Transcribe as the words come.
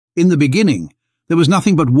In the beginning, there was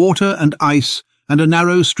nothing but water and ice and a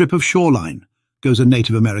narrow strip of shoreline, goes a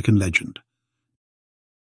Native American legend.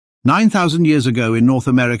 9,000 years ago in North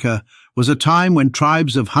America was a time when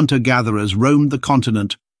tribes of hunter-gatherers roamed the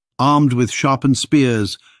continent, armed with sharpened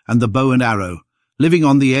spears and the bow and arrow, living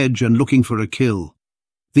on the edge and looking for a kill.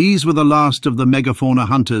 These were the last of the Megafauna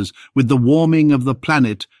hunters. With the warming of the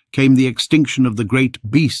planet came the extinction of the great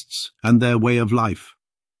beasts and their way of life.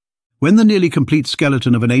 When the nearly complete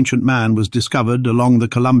skeleton of an ancient man was discovered along the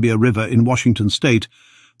Columbia River in Washington state,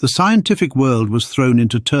 the scientific world was thrown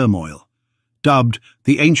into turmoil. Dubbed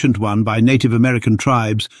the Ancient One by Native American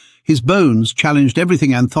tribes, his bones challenged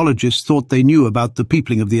everything anthologists thought they knew about the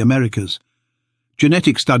peopling of the Americas.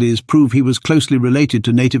 Genetic studies prove he was closely related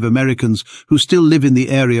to Native Americans who still live in the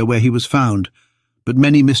area where he was found, but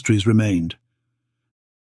many mysteries remained.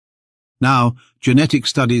 Now, genetic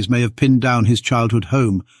studies may have pinned down his childhood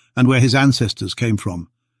home and where his ancestors came from.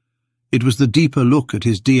 It was the deeper look at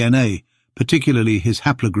his DNA, particularly his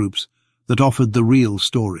haplogroups, that offered the real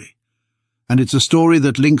story. And it's a story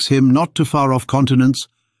that links him not to far-off continents,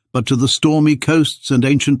 but to the stormy coasts and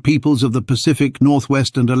ancient peoples of the Pacific,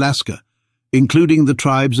 Northwest and Alaska, including the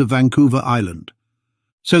tribes of Vancouver Island.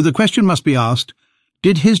 So the question must be asked,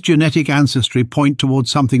 did his genetic ancestry point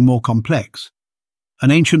towards something more complex?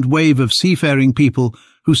 An ancient wave of seafaring people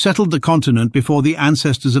who settled the continent before the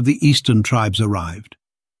ancestors of the eastern tribes arrived.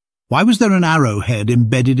 Why was there an arrowhead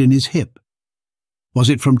embedded in his hip? Was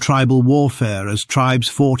it from tribal warfare as tribes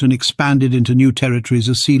fought and expanded into new territories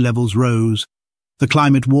as sea levels rose, the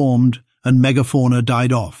climate warmed, and megafauna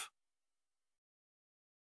died off?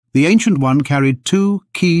 The Ancient One carried two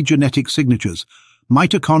key genetic signatures.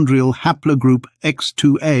 Mitochondrial haplogroup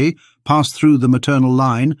X2A passed through the maternal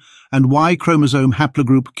line, and Y chromosome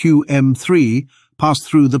haplogroup QM3 passed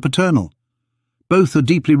through the paternal. Both are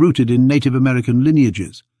deeply rooted in Native American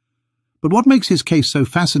lineages. But what makes his case so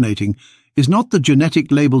fascinating is not the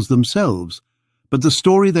genetic labels themselves, but the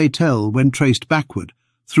story they tell when traced backward,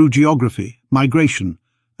 through geography, migration,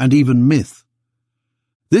 and even myth.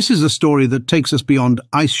 This is a story that takes us beyond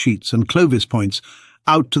ice sheets and Clovis points,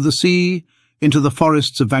 out to the sea, into the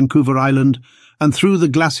forests of Vancouver Island, and through the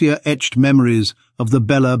glacier-etched memories of the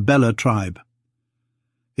Bella Bella tribe.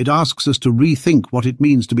 It asks us to rethink what it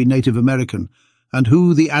means to be Native American, and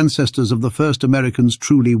who the ancestors of the first Americans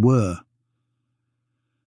truly were.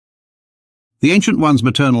 The Ancient One's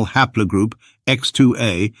maternal haplogroup,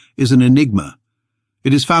 X2A, is an enigma.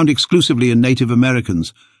 It is found exclusively in Native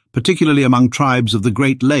Americans, particularly among tribes of the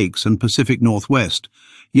Great Lakes and Pacific Northwest,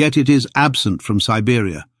 yet it is absent from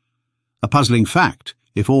Siberia. A puzzling fact,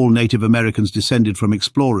 if all Native Americans descended from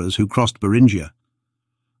explorers who crossed Beringia.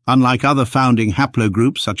 Unlike other founding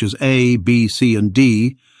haplogroups such as A, B, C and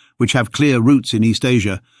D, which have clear roots in East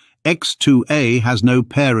Asia, X2A has no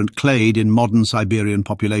parent clade in modern Siberian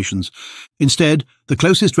populations. Instead, the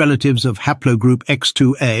closest relatives of haplogroup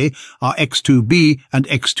X2A are X2B and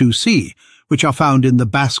X2C, which are found in the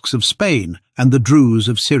Basques of Spain and the Druze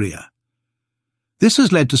of Syria. This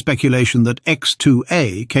has led to speculation that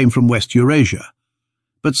X2A came from West Eurasia.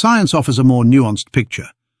 But science offers a more nuanced picture,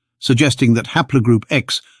 suggesting that haplogroup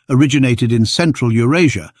X originated in Central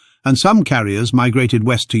Eurasia, and some carriers migrated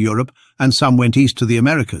west to Europe and some went east to the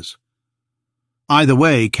Americas. Either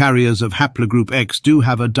way, carriers of haplogroup X do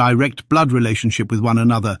have a direct blood relationship with one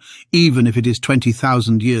another, even if it is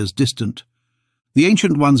 20,000 years distant. The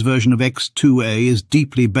Ancient One's version of X2A is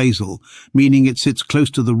deeply basal, meaning it sits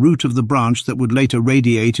close to the root of the branch that would later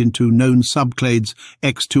radiate into known subclades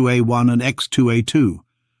X2A1 and X2A2.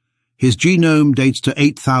 His genome dates to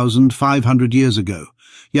 8,500 years ago,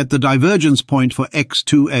 yet the divergence point for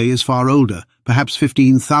X2A is far older, perhaps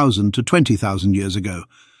 15,000 to 20,000 years ago.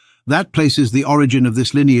 That places the origin of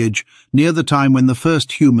this lineage near the time when the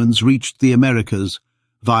first humans reached the Americas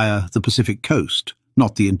via the Pacific coast,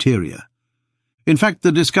 not the interior. In fact,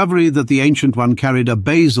 the discovery that the Ancient One carried a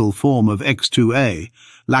basal form of X2A,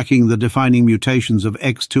 lacking the defining mutations of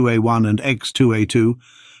X2A1 and X2A2,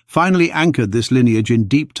 finally anchored this lineage in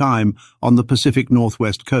deep time on the Pacific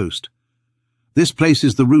Northwest coast. This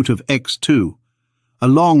places the root of X2,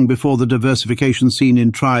 long before the diversification seen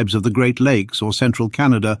in tribes of the Great Lakes or central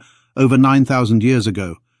Canada over 9,000 years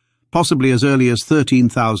ago, possibly as early as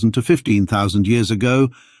 13,000 to 15,000 years ago,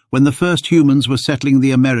 when the first humans were settling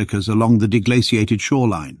the Americas along the deglaciated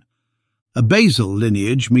shoreline. A basal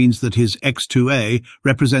lineage means that his X2A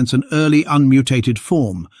represents an early unmutated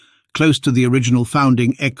form, close to the original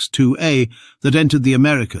founding X2A that entered the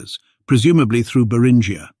Americas, presumably through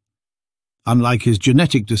Beringia. Unlike his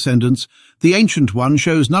genetic descendants, the Ancient One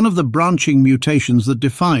shows none of the branching mutations that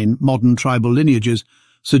define modern tribal lineages,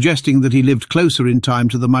 suggesting that he lived closer in time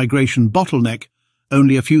to the migration bottleneck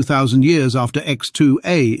only a few thousand years after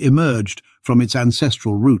X2A emerged from its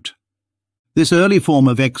ancestral route. This early form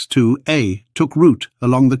of X2A took root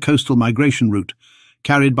along the coastal migration route,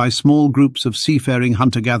 carried by small groups of seafaring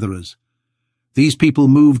hunter-gatherers. These people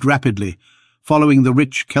moved rapidly, following the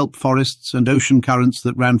rich kelp forests and ocean currents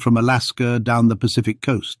that ran from Alaska down the Pacific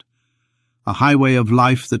coast. A highway of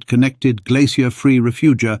life that connected glacier-free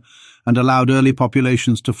refugia and allowed early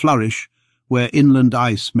populations to flourish where inland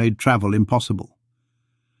ice made travel impossible.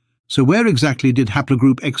 So where exactly did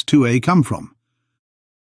haplogroup X2A come from?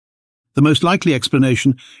 The most likely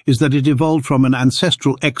explanation is that it evolved from an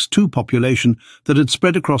ancestral X2 population that had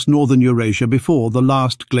spread across northern Eurasia before the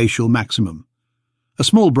last glacial maximum. A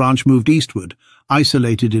small branch moved eastward,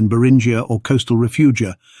 isolated in Beringia or coastal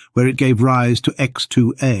refugia, where it gave rise to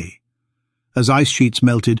X2A. As ice sheets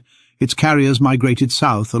melted, its carriers migrated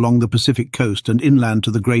south along the Pacific coast and inland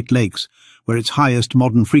to the Great Lakes, where its highest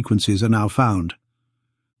modern frequencies are now found.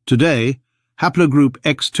 Today, haplogroup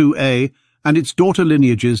X2A and its daughter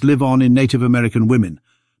lineages live on in Native American women,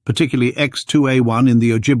 particularly X2A1 in the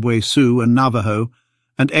Ojibwe Sioux and Navajo,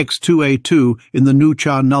 and X2A2 in the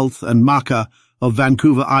Nucha-Nulth and Maka of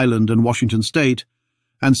Vancouver Island and Washington State,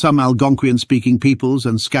 and some Algonquian-speaking peoples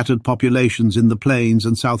and scattered populations in the plains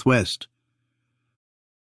and southwest.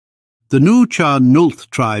 The Nucha-Nulth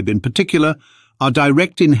tribe in particular are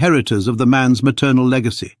direct inheritors of the man's maternal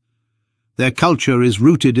legacy. Their culture is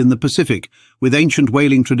rooted in the Pacific, with ancient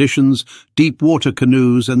whaling traditions, deep water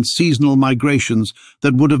canoes, and seasonal migrations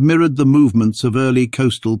that would have mirrored the movements of early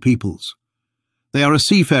coastal peoples. They are a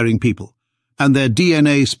seafaring people, and their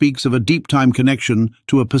DNA speaks of a deep-time connection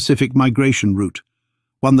to a Pacific migration route,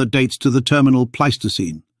 one that dates to the terminal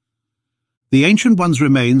Pleistocene. The Ancient One's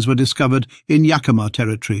remains were discovered in Yakima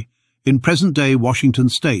territory, in present-day Washington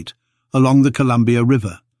state, along the Columbia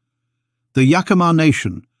River. The Yakima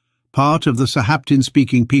Nation, part of the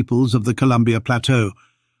Sahaptin-speaking peoples of the Columbia Plateau,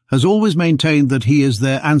 has always maintained that he is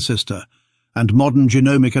their ancestor, and modern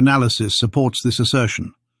genomic analysis supports this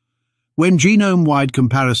assertion. When genome-wide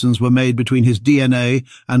comparisons were made between his DNA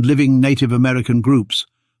and living Native American groups,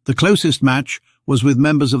 the closest match was with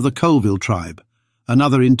members of the Colville tribe,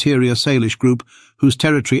 another interior Salish group whose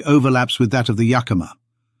territory overlaps with that of the Yakima.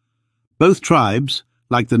 Both tribes,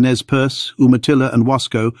 like the Nez Perce, Umatilla and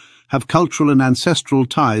Wasco, have cultural and ancestral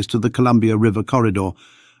ties to the Columbia River corridor,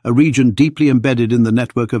 a region deeply embedded in the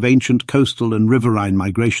network of ancient coastal and riverine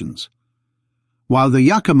migrations. While the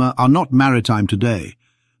Yakima are not maritime today,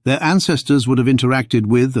 their ancestors would have interacted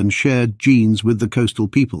with and shared genes with the coastal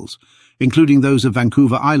peoples, including those of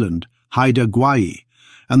Vancouver Island, Haida Gwaii,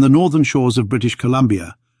 and the northern shores of British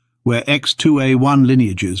Columbia, where X2A1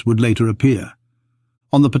 lineages would later appear.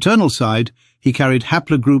 On the paternal side, he carried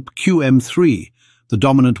haplogroup QM3, the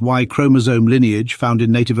dominant Y chromosome lineage found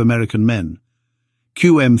in Native American men.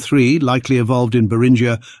 QM3 likely evolved in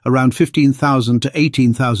Beringia around 15,000 to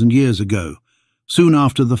 18,000 years ago, soon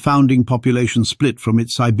after the founding population split from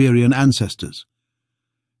its Siberian ancestors.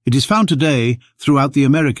 It is found today throughout the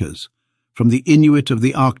Americas, from the Inuit of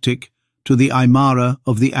the Arctic to the Aymara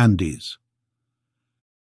of the Andes.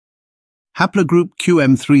 Haplogroup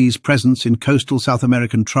QM3's presence in coastal South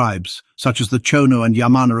American tribes, such as the Chono and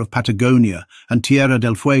Yamana of Patagonia and Tierra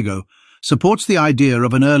del Fuego, supports the idea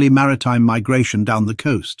of an early maritime migration down the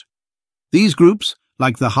coast. These groups,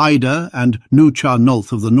 like the Haida and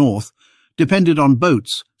Nucha-Nulth of the north, depended on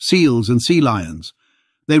boats, seals and sea lions.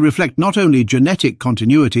 They reflect not only genetic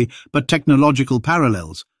continuity but technological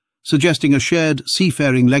parallels, suggesting a shared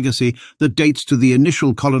seafaring legacy that dates to the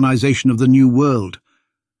initial colonization of the New World.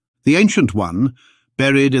 The Ancient One,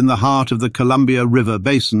 buried in the heart of the Columbia River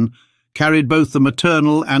basin, carried both the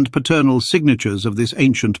maternal and paternal signatures of this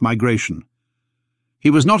ancient migration.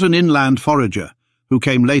 He was not an inland forager who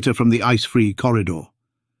came later from the ice-free corridor.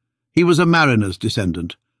 He was a mariner's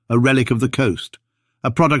descendant, a relic of the coast,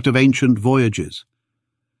 a product of ancient voyages.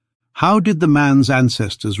 How did the man's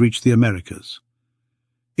ancestors reach the Americas?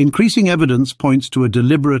 Increasing evidence points to a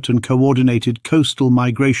deliberate and coordinated coastal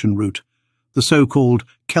migration route, the so-called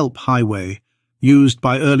Kelp Highway, used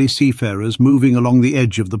by early seafarers moving along the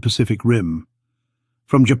edge of the Pacific Rim.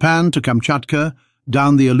 From Japan to Kamchatka,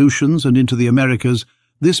 down the Aleutians and into the Americas,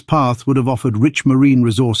 this path would have offered rich marine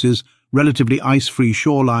resources, relatively ice-free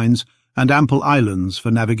shorelines, and ample islands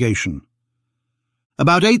for navigation.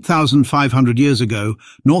 About 8,500 years ago,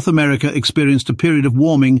 North America experienced a period of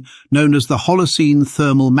warming known as the Holocene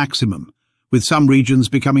thermal maximum, with some regions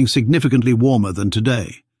becoming significantly warmer than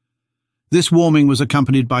today. This warming was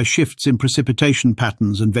accompanied by shifts in precipitation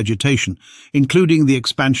patterns and vegetation, including the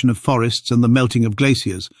expansion of forests and the melting of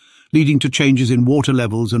glaciers, leading to changes in water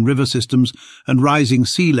levels and river systems and rising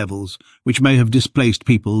sea levels, which may have displaced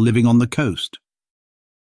people living on the coast.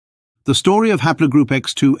 The story of haplogroup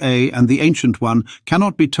X2A and the ancient one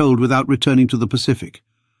cannot be told without returning to the Pacific,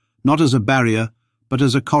 not as a barrier, but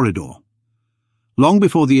as a corridor. Long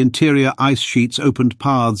before the interior ice sheets opened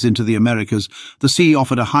paths into the Americas, the sea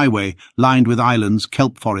offered a highway lined with islands,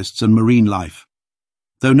 kelp forests, and marine life.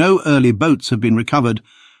 Though no early boats have been recovered,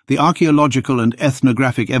 the archaeological and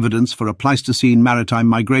ethnographic evidence for a Pleistocene maritime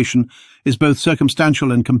migration is both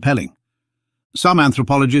circumstantial and compelling. Some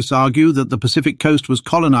anthropologists argue that the Pacific coast was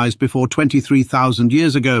colonized before 23,000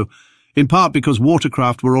 years ago, in part because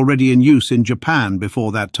watercraft were already in use in Japan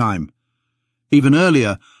before that time. Even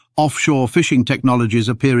earlier, offshore fishing technologies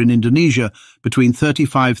appear in Indonesia between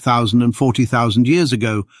 35,000 and 40,000 years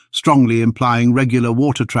ago, strongly implying regular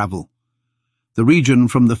water travel. The region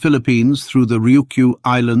from the Philippines through the Ryukyu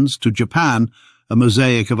Islands to Japan, a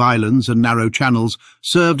mosaic of islands and narrow channels,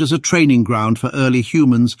 served as a training ground for early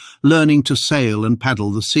humans learning to sail and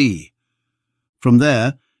paddle the sea. From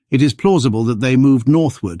there, it is plausible that they moved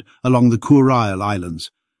northward along the Kurile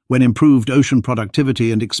Islands, when improved ocean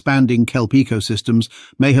productivity and expanding kelp ecosystems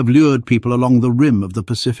may have lured people along the rim of the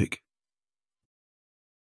Pacific.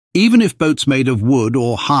 Even if boats made of wood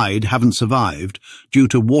or hide haven't survived, due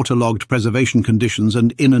to waterlogged preservation conditions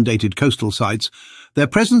and inundated coastal sites, their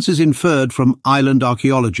presence is inferred from island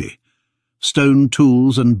archaeology, stone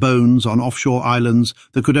tools and bones on offshore islands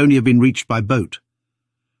that could only have been reached by boat.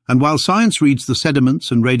 And while science reads the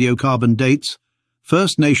sediments and radiocarbon dates,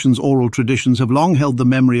 First Nations oral traditions have long held the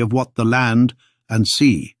memory of what the land and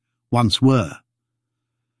sea once were.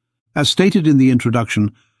 As stated in the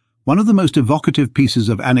introduction, one of the most evocative pieces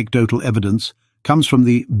of anecdotal evidence comes from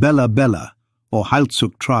the Bella Bella, or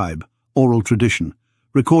Heiltsuk tribe, oral tradition,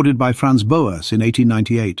 recorded by Franz Boas in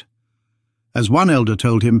 1898. As one elder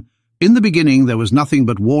told him, "In the beginning there was nothing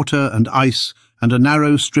but water and ice and a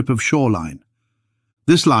narrow strip of shoreline."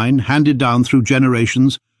 This line, handed down through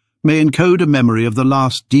generations, may encode a memory of the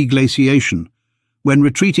last deglaciation, when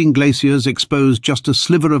retreating glaciers exposed just a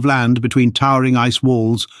sliver of land between towering ice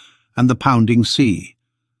walls and the pounding sea.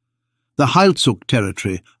 The Heiltsuk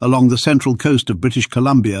territory along the central coast of British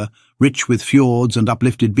Columbia, rich with fjords and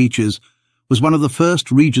uplifted beaches, was one of the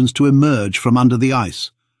first regions to emerge from under the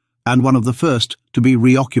ice, and one of the first to be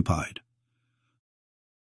reoccupied.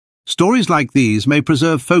 Stories like these may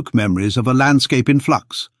preserve folk memories of a landscape in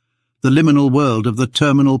flux, the liminal world of the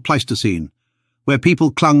terminal Pleistocene, where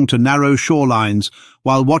people clung to narrow shorelines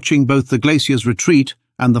while watching both the glaciers retreat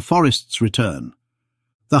and the forests return.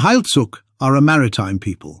 The Heiltsuk are a maritime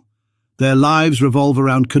people. Their lives revolve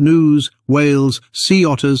around canoes, whales, sea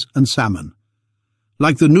otters, and salmon.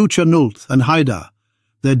 Like the Nucha Nulth and Haida,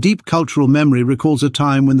 their deep cultural memory recalls a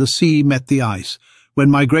time when the sea met the ice,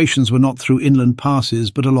 when migrations were not through inland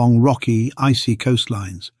passes but along rocky, icy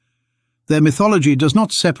coastlines. Their mythology does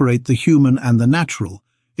not separate the human and the natural.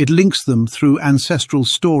 It links them through ancestral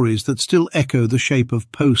stories that still echo the shape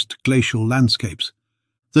of post-glacial landscapes.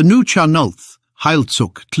 The Nucha Nulth,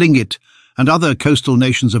 Heiltsuk, Tlingit, and other coastal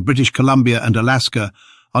nations of British Columbia and Alaska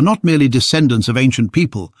are not merely descendants of ancient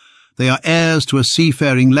people, they are heirs to a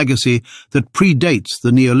seafaring legacy that predates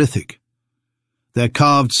the Neolithic. Their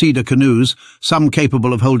carved cedar canoes, some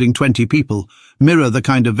capable of holding 20 people, mirror the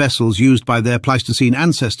kind of vessels used by their Pleistocene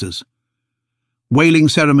ancestors. Whaling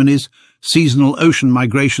ceremonies, seasonal ocean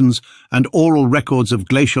migrations, and oral records of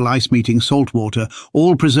glacial ice meeting saltwater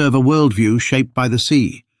all preserve a worldview shaped by the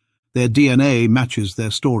sea. Their DNA matches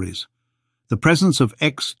their stories. The presence of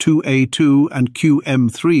X2A2 and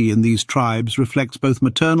QM3 in these tribes reflects both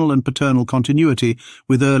maternal and paternal continuity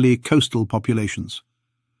with early coastal populations.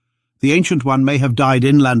 The ancient one may have died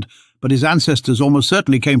inland, but his ancestors almost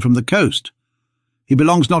certainly came from the coast. He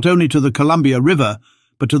belongs not only to the Columbia River,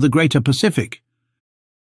 but to the greater Pacific.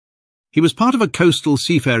 He was part of a coastal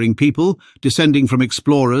seafaring people, descending from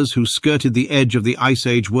explorers who skirted the edge of the Ice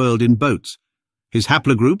Age world in boats. His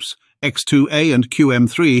haplogroups, X2A and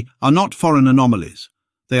QM3, are not foreign anomalies.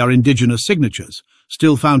 They are indigenous signatures,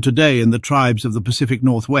 still found today in the tribes of the Pacific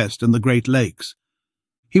Northwest and the Great Lakes.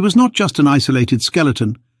 He was not just an isolated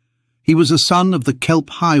skeleton. He was a son of the Kelp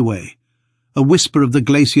Highway, a whisper of the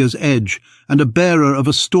glacier's edge, and a bearer of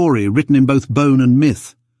a story written in both bone and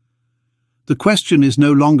myth. The question is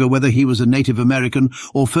no longer whether he was a Native American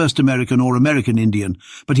or First American or American Indian,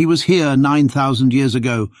 but he was here 9,000 years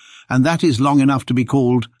ago, and that is long enough to be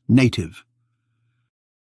called native.